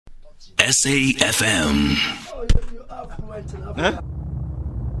SAFM. Huh?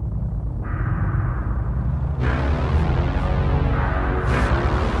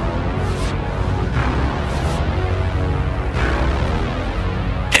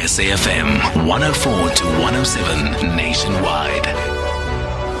 SAFM 104 to 107 nationwide.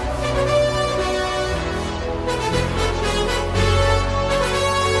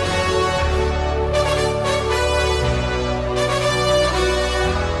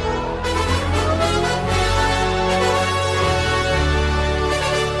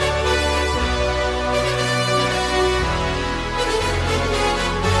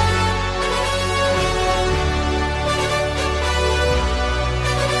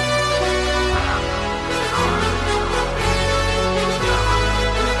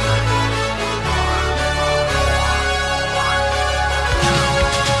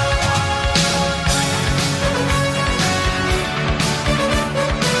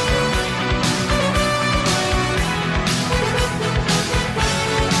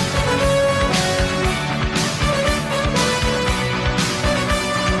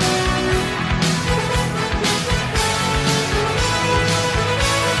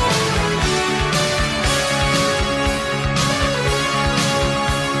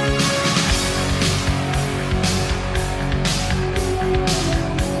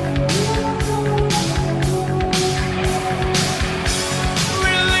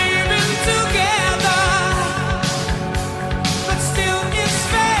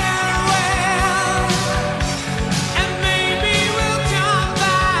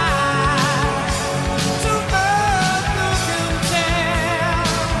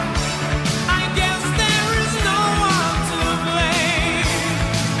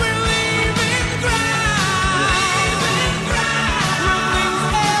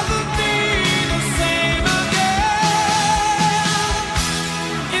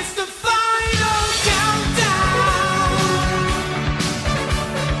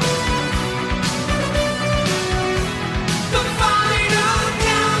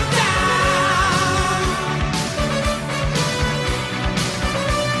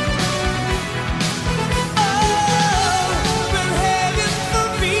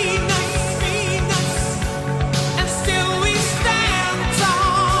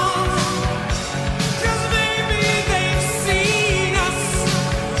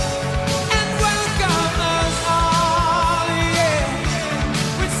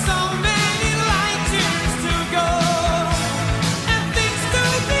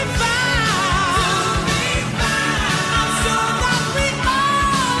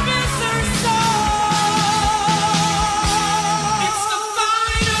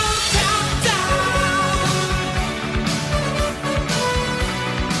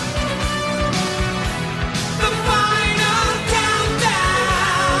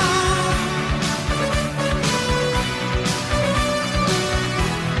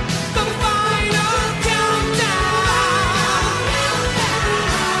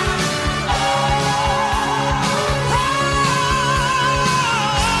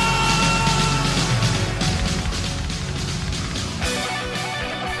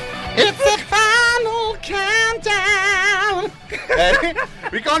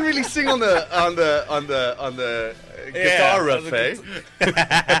 We can't really sing on the guitar riff, eh?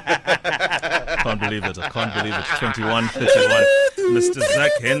 Can't believe it. I can't believe it. 21:31. Mr.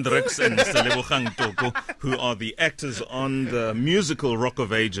 Zak Hendrikz and Mr. Lebohang Toko, who are the actors on the musical Rock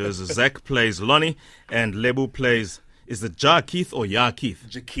of Ages. Zak plays Lonnie and Lebo plays, is it Keith or Keith?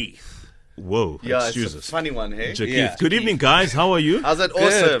 Keith. Whoa, yeah, excuse it's us. A funny one, hey? Yeah. Good evening, guys. How are you? How's that?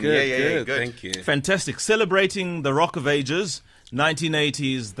 Awesome. Good. Good. Thank you. Fantastic. Celebrating the Rock of Ages.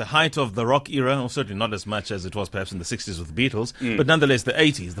 1980s, the height of the rock era, or certainly not as much as it was perhaps in the 60s with the Beatles, but nonetheless the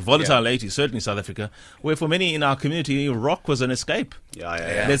 80s, the volatile 80s, certainly South Africa, where for many in our community, rock was an escape.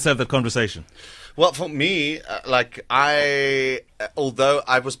 Yeah. Let's have the conversation. Well, for me, although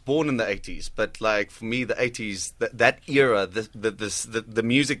I was born in the 80s, but like for me, the 80s, that era, the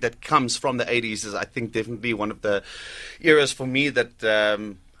music that comes from the 80s is, I think, definitely one of the eras for me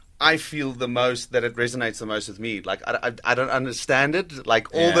that I feel the most, that it resonates the most with me. Like, I don't understand it.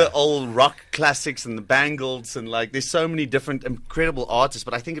 Like, all the old rock classics and the Bangles and, like, there's so many different incredible artists,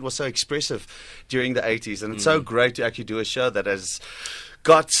 but I think it was so expressive during the 80s. And it's so great to actually do a show that has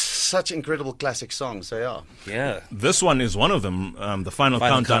got such incredible classic songs. So, Yeah. This one is one of them, the final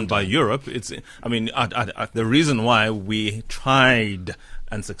countdown by Europe. It's, I mean, the reason why we tried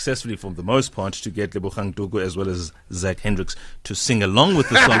unsuccessfully for the most part to get Lebohang Toko as well as Zak Hendrikz to sing along with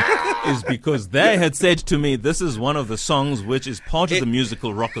the song is because they had said to me, this is one of the songs which is part of the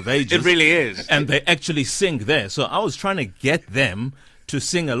musical Rock of Ages. It really is. And they actually sing there. So I was trying to get them to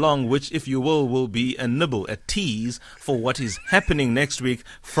sing along, which, if you will be a nibble, a tease for what is happening next week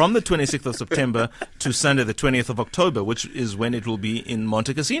from the 26th of September to Sunday the 20th of October, which is when it will be in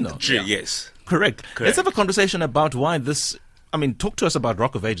Montecasino. True, yes. Correct. Let's have a conversation about why this... I mean, talk to us about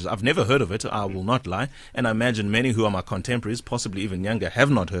Rock of Ages. I've never heard of it, I will not lie. And I imagine many who are my contemporaries, possibly even younger, have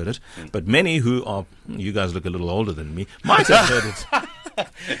not heard it. But many who are, you guys look a little older than me, might have heard it.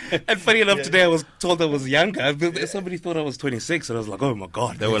 And funny enough, today I was told I was younger. Somebody thought I was 26, and I was like, oh my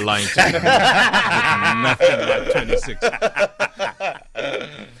God. They were lying to me. Nothing like 26.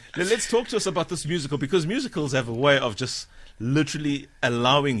 Now, let's talk to us about this musical, because musicals have a way of just literally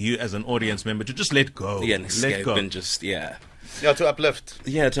allowing you as an audience member to just let go. Yeah, and escape and just, Yeah, to uplift.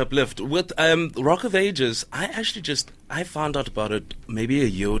 Yeah, to uplift. With Rock of Ages, I found out about it maybe a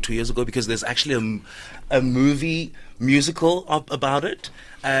year or 2 years ago, because there's actually a movie musical about it,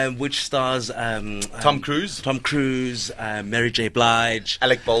 which stars Tom Cruise, Mary J. Blige,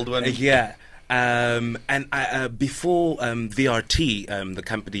 Alec Baldwin. Yeah. And before VRT, the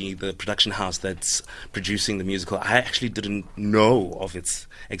company, the production house that's producing the musical, I actually didn't know of its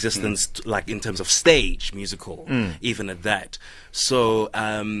existence, like in terms of stage musical, even at that. So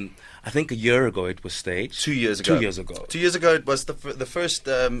I think a year ago it was staged. 2 years ago. 2 years ago. 2 years ago it was the first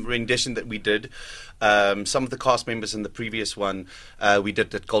rendition that we did. Some of the cast members in the previous one we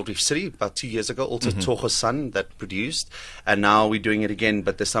did at Gold Reef City about 2 years ago. Also Togo's son that produced. And now we're doing it again,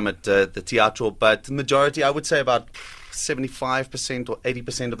 but there's some at the Teatro. But the majority, I would say about 75% or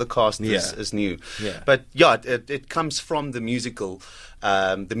 80% of the cast is new. Yeah. But yeah, it comes from the musical,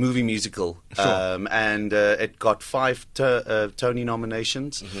 the movie musical. Sure. And it got 5 Tony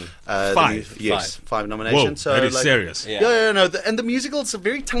nominations. Five? Yes, 5 nominations. Whoa, So that is serious. Yeah, no, and the musicals are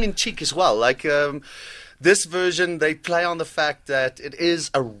very tongue-in-cheek as well. Like this version, they play on the fact that it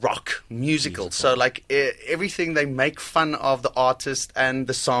is a rock musical. So like everything, they make fun of the artist and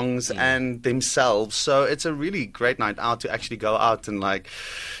the songs and themselves. So it's a really great night out to actually go out and like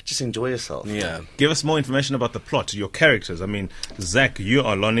just enjoy yourself. Yeah. Give us more information about the plot, your characters. I mean, Zak, you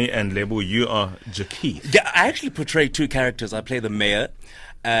are Lonnie, and Lebo, you are Jakeith. Yeah, I actually portray 2 characters. I play the mayor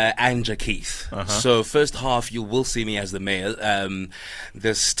and Jakeith. So first half you will see me as the mayor,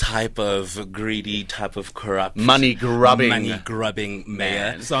 this type of greedy, type of corrupt, Money grubbing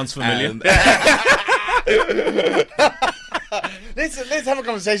mayor. Sounds familiar. Let's have a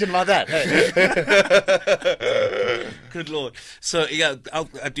conversation about that. Good Lord. So yeah,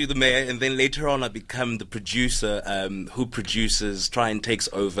 I do the mayor, and then later on I become the producer, who produces, try and takes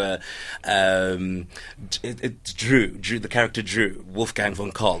over. It's Drew, the character Drew, Wolfgang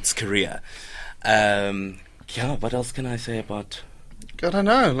von Karl's career. Yeah, what else can I say about? I don't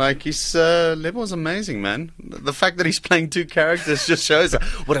know. Like his level is amazing, man. The fact that he's playing 2 characters just shows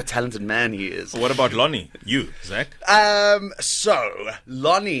what a talented man he is. What about Lonnie? You, Zak? So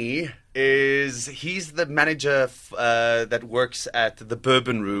Lonnie he's the manager that works at the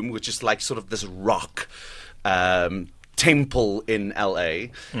Bourbon Room, which is like sort of this rock temple in LA,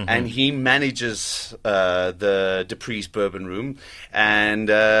 and he manages the Dupree's Bourbon Room, and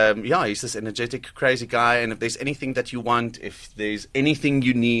he's this energetic, crazy guy, and if there's anything that you want, if there's anything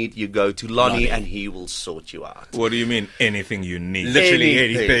you need, you go to Lonnie and he will sort you out. What do you mean, anything you need? Literally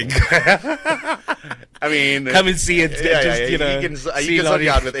anything. I mean, come and see it. He can sort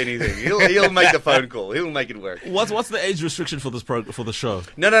you out with anything. He'll make the phone call. He'll make it work. What's the age restriction for this for the show?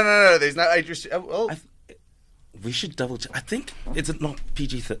 No. There's no age restriction. Well, we should double check. I think it's not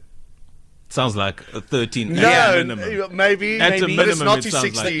PG-13. Sounds like a 13. No, maybe. At a minimum, but it's not it to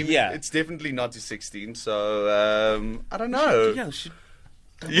sounds 16. Like, It's definitely not to 16. So I don't know. Yeah, we should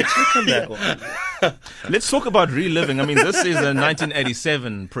check on that one. Let's talk about reliving. I mean, this is a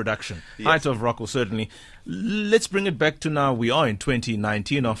 1987 production. Yes. Height of Rock, well, certainly. Let's bring it back to now. We are in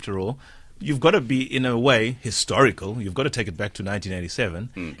 2019, after all. You've got to be, in a way, historical. You've got to take it back to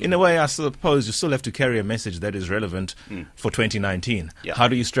 1987. In a way, I suppose you still have to carry a message that is relevant for 2019. Yeah. How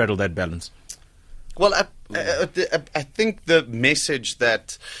do you straddle that balance? Well, I think the message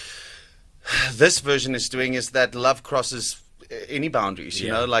that this version is doing is that love crosses any boundaries, you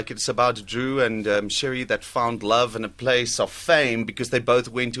know, like it's about Drew and Sherry that found love in a place of fame because they both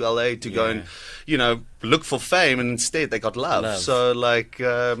went to LA to go and, you know, look for fame, and instead they got love. So like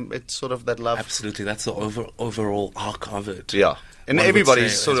it's sort of that love. Absolutely, that's the overall arc of it. Yeah. And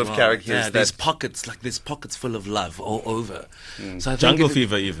everybody's sort of characters. Yeah, there's pockets full of love all over. So I Jungle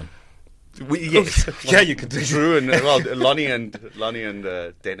Fever even. Yes. Yeah, you could do Drew and Lonnie and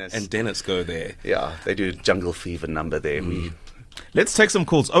Dennis. And Dennis go there. Yeah, they do Jungle Fever number there. Let's take some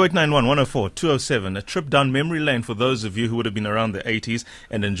calls. 0891 104 207. A trip down memory lane for those of you who would have been around the 80s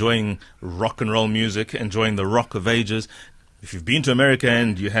and enjoying rock and roll music, enjoying the Rock of Ages. If you've been to America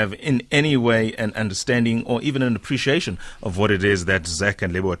and you have in any way an understanding or even an appreciation of what it is that Zak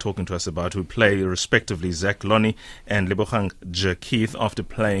and Lebo are talking to us about, who play respectively Zak Lonnie and Lebohang Toko, after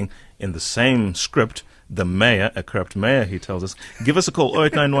playing in the same script, The Mayor, a corrupt mayor, he tells us. Give us a call,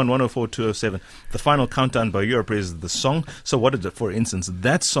 0891 104 207. The Final Countdown by Europe is the song. So what did, for instance,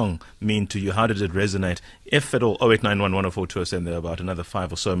 that song mean to you? How did it resonate? If at all, 0891 104 207. There are about another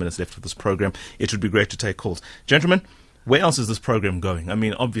 5 or so minutes left of this program. It would be great to take calls. Gentlemen, where else is this program going? I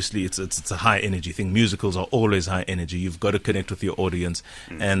mean, obviously, it's a high energy thing. Musicals are always high energy. You've got to connect with your audience,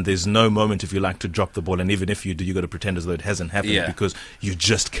 and there's no moment, if you like, to drop the ball. And even if you do, you got to pretend as though it hasn't happened, because you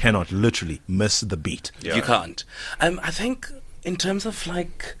just cannot literally miss the beat. Yeah. You can't. I think in terms of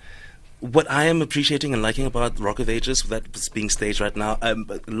like what I am appreciating and liking about Rock of Ages that's being staged right now,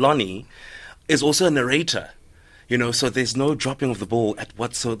 Lonnie is also a narrator. You know, so there's no dropping of the ball at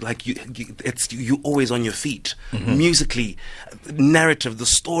what. So like you always on your feet, musically, narrative, the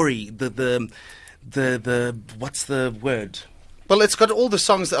story, the what's the word? Well, it's got all the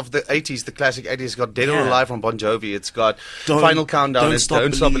songs of the 80s, the classic 80s. It's got Dead or Alive from Bon Jovi. It's got Final Countdown. It's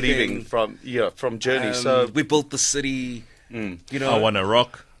Don't Stop Believing from Journey. So We Built the City. You know, I Wanna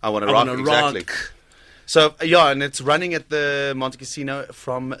Rock. I Wanna Rock, exactly. So, and it's running at the Montecasino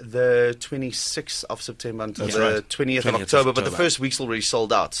from the 26th of September until the 20th of October. But the first week's already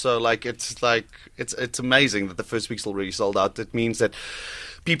sold out. So, it's amazing that the first week's already sold out. It means that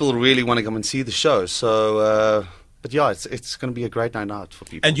people really want to come and see the show. So, but it's going to be a great night out for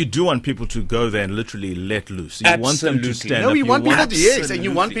people. And you do want people to go there and literally let loose. You want them to stand up. No, we want people to, yes, and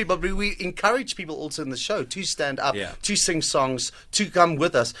you want people, but we encourage people also in the show to stand up, to sing songs, to come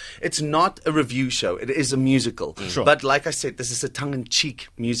with us. It's not a review show. It is a musical. Sure. But like I said, this is a tongue-in-cheek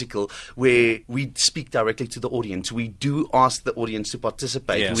musical where we speak directly to the audience. We do ask the audience to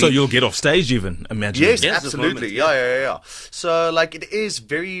participate. Yeah. So you'll get off stage even, imagine. Yes, absolutely. Yeah. So like it's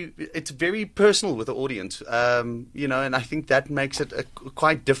very personal with the audience. You know, and I think that makes it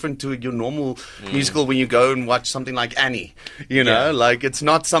quite different to your normal musical when you go and watch something like Annie. You know, like it's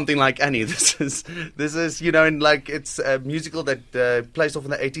not something like Annie. This is you know, and like it's a musical that plays off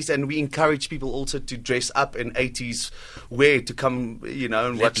in the 80s, and we encourage people also to dress up in 80s wear to come, you know,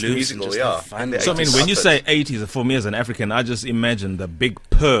 and watch the musical. So I mean, when you say 80s, for me as an African, I just imagine the big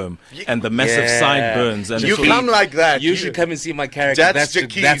perm and the massive sideburns. And you come like that. You should come and see my character. That's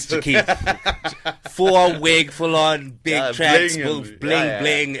Jakith. Full wig, full on big tracks, bling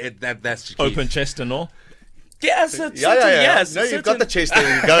bling. That's Jakith. Open chest and all. Yes, yes. No, you've got the chest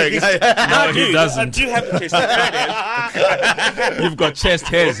hair going. No, he doesn't. I do have the chest hair. You've got chest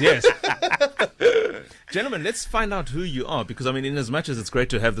hairs, yes. Gentlemen, let's find out who you are, because I mean, in as much as it's great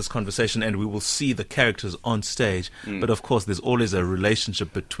to have this conversation and we will see the characters on stage, but of course there's always a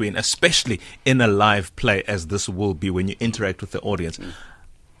relationship between, especially in a live play as this will be when you interact with the audience.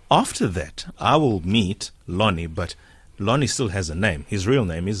 After that, I will meet Lonnie, but Lonnie still has a name. His real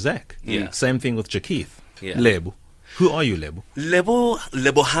name is Zak. Same thing with Jakith. Lebo. Who are you, Lebo?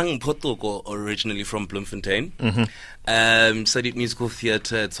 Lebohang Toko, originally from Bloemfontein. Studied musical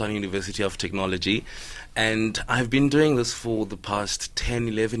theatre at Tshwane University of Technology. And I've been doing this for the past 10,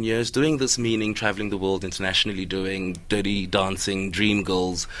 11 years. Doing this meaning traveling the world internationally, doing Dirty Dancing,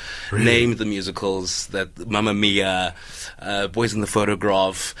 Dreamgirls, name the musicals, that Mamma Mia, Boys in the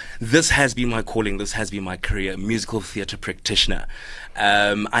Photograph. This has been my calling. This has been my career, musical theatre practitioner.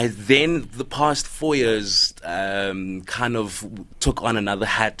 I then, the past 4 years, kind of took on another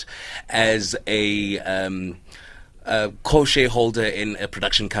hat as a co-shareholder in a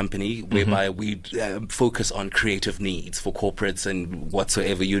production company whereby we focus on creative needs for corporates and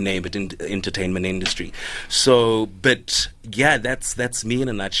whatsoever, you name it, in the entertainment industry. So, but yeah, that's me in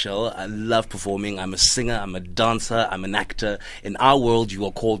a nutshell. I love performing. I'm a singer, I'm a dancer, I'm an actor. In our world, you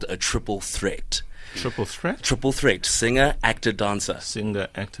are called a triple threat. Triple threat? Triple threat. Singer, actor, dancer. Singer,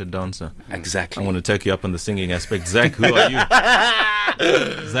 actor, dancer. Exactly. I want to take you up on the singing aspect. Zak, who are you?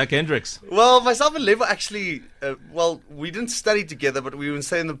 Zak Hendrikz. Well, myself and Levo actually, we didn't study together, but we were in the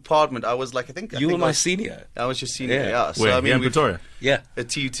same department. I was like, I think you were my senior. I was your senior, yeah. So, where? I mean, in Pretoria? Yeah. At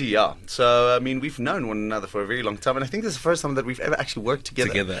TUT, yeah. So, I mean, we've known one another for a very long time, and I think this is the first time that we've ever actually worked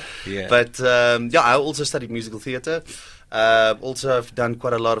together. Yeah. But, I also studied musical theatre. Also, I've done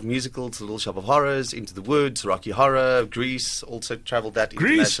quite a lot of musicals, The Little Shop of Horrors, Into the Woods, Rocky Horror, Grease. Also travelled that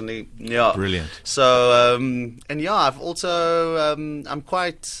internationally. Yeah, brilliant. So, I've also, I'm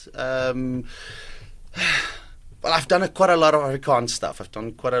quite. Well, I've done quite a lot of Afrikaans stuff. I've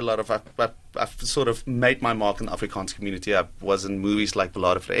done quite a lot of. I've sort of made my mark in the Afrikaans community. I was in movies like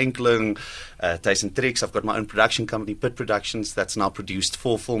Belade vir Enkeling, Zak Hendrikz. I've got my own production company, Pit Productions, that's now produced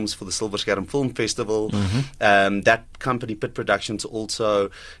 4 films for the Silver Skerm Film Festival. That company, Pit Productions, also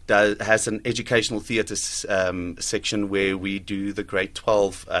has an educational theatre section where we do the grade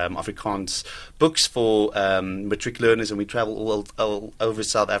 12 Afrikaans books for matric learners, and we travel all over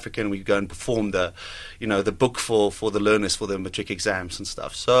South Africa, and we go and perform the book for the learners for the matric exams and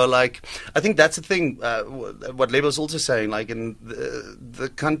stuff. So, like, I think that's the thing, what Lebo's also saying, like, in the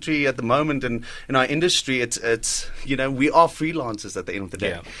country at the moment and in our industry, it's we are freelancers at the end of the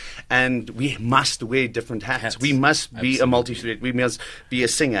day. And we must wear different hats. We must be a multi-thread. We must be a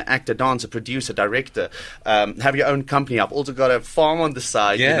singer, actor, dancer, producer, director, have your own company. I've also got a farm on the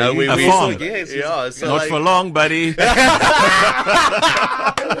side. A farm. So not for long, buddy. That's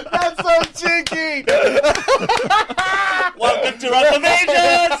so cheeky. Welcome to Rock of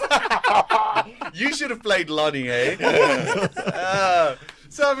Ages. You should have played Lonnie, eh?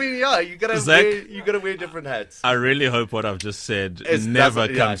 So I mean, you gotta wear different hats. I really hope what I've just said never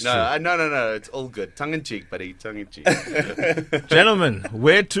comes true. No, it's all good. Tongue in cheek, buddy. Tongue in cheek. Gentlemen,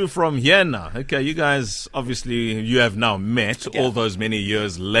 where to from here now? Okay, you guys, obviously, you have now met all those many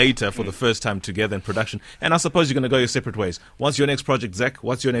years later for the first time together in production. And I suppose you're going to go your separate ways. What's your next project, Zak?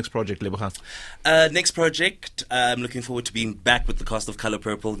 What's your next project, Lebohang? Next project, I'm looking forward to being back with the cast of Colour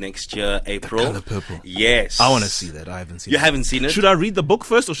Purple next year, April. Colour Purple. Yes. I want to see that. I haven't seen it. You haven't seen it? Should I read the book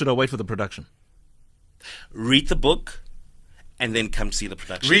first, or should I wait for the production? Read the book and then come see the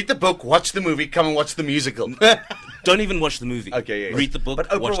production. Read the book, watch the movie, come and watch the musical. Don't even watch the movie. Okay, yeah. Read the book. But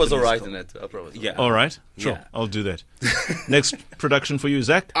Oprah was alright in it. All right, sure. Yeah. I'll do that. Next production for you,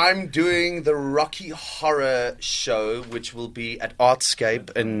 Zak? I'm doing the Rocky Horror show, which will be at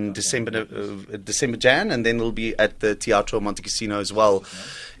Artscape in December, Jan, and then it'll be at the Teatro Montecasino as well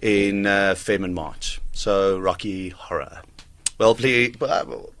in Feb and March. So Rocky Horror. Well,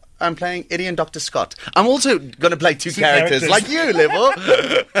 I'm playing Eddie and Dr. Scott. I'm also going to play two characters like you, Lebo.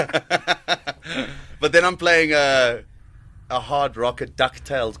 But then I'm playing a hard rocker,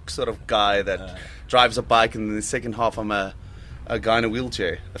 duck-tailed sort of guy that drives a bike, and in the second half I'm a guy in a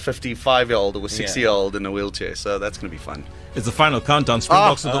wheelchair, a 55-year-old or a 60-year-old in a wheelchair. So that's going to be fun. It's the final countdown.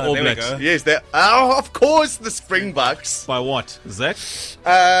 Springboks to the All Blacks. Yes, of course, the Springboks. By what, Zak?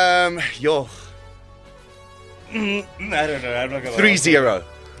 I don't know. I'm not gonna 3-0.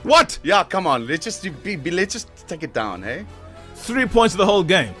 What? Yeah, come on. Let's just take it down, hey? 3 points of the whole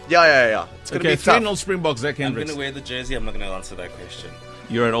game. Yeah. It's going to be tough. 3-0 Springboks, Zak I'm Hendrikz. going to wear the jersey. I'm not going to answer that question.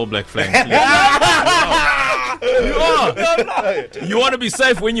 You're an All Black flank. You are. You want to be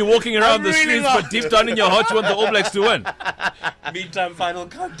safe when you're walking around the streets, but deep down in your heart, you want the All Blacks to win. Meantime, final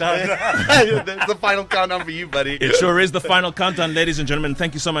countdown. That's the final countdown for you, buddy. It sure is the final countdown, ladies and gentlemen.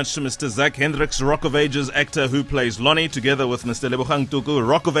 Thank you so much to Mr. Zak Hendrikz, Rock of Ages actor who plays Lonnie, together with Mr. Lebohang Toko,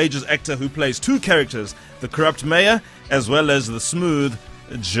 Rock of Ages actor who plays two characters, the corrupt mayor as well as the smooth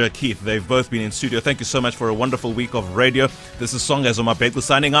Keith. They've both been in studio. Thank you so much for a wonderful week of radio. This is Songezo Mabece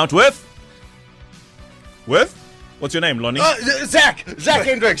signing out with? What's your name, Lonnie? Zak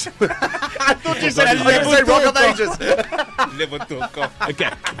Hendrikz. I thought you said Rock of Ages. Okay,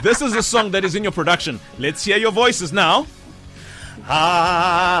 this is a song that is in your production. Let's hear your voices now.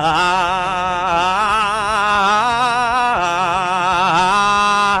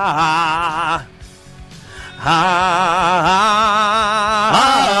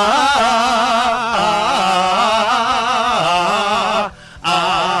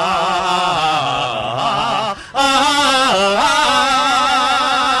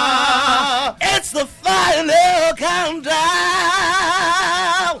 It's the final countdown.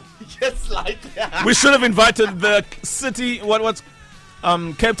 Just like that. We should have invited the city,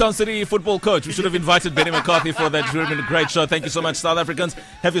 Cape Town City football coach. We should have invited Benny McCarthy for that. It would have been a great show. Thank you so much, South Africans.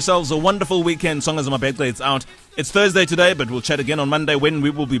 Have yourselves a wonderful weekend. Songezo Mabece, it's out. It's Thursday today, but we'll chat again on Monday when we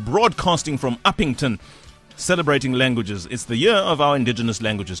will be broadcasting from Uppington, celebrating languages. It's the year of our indigenous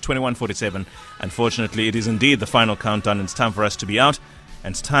languages, 2147. Unfortunately, it is indeed the final countdown. It's time for us to be out,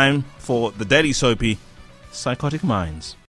 and it's time for the daily soapy, Psychotic Minds.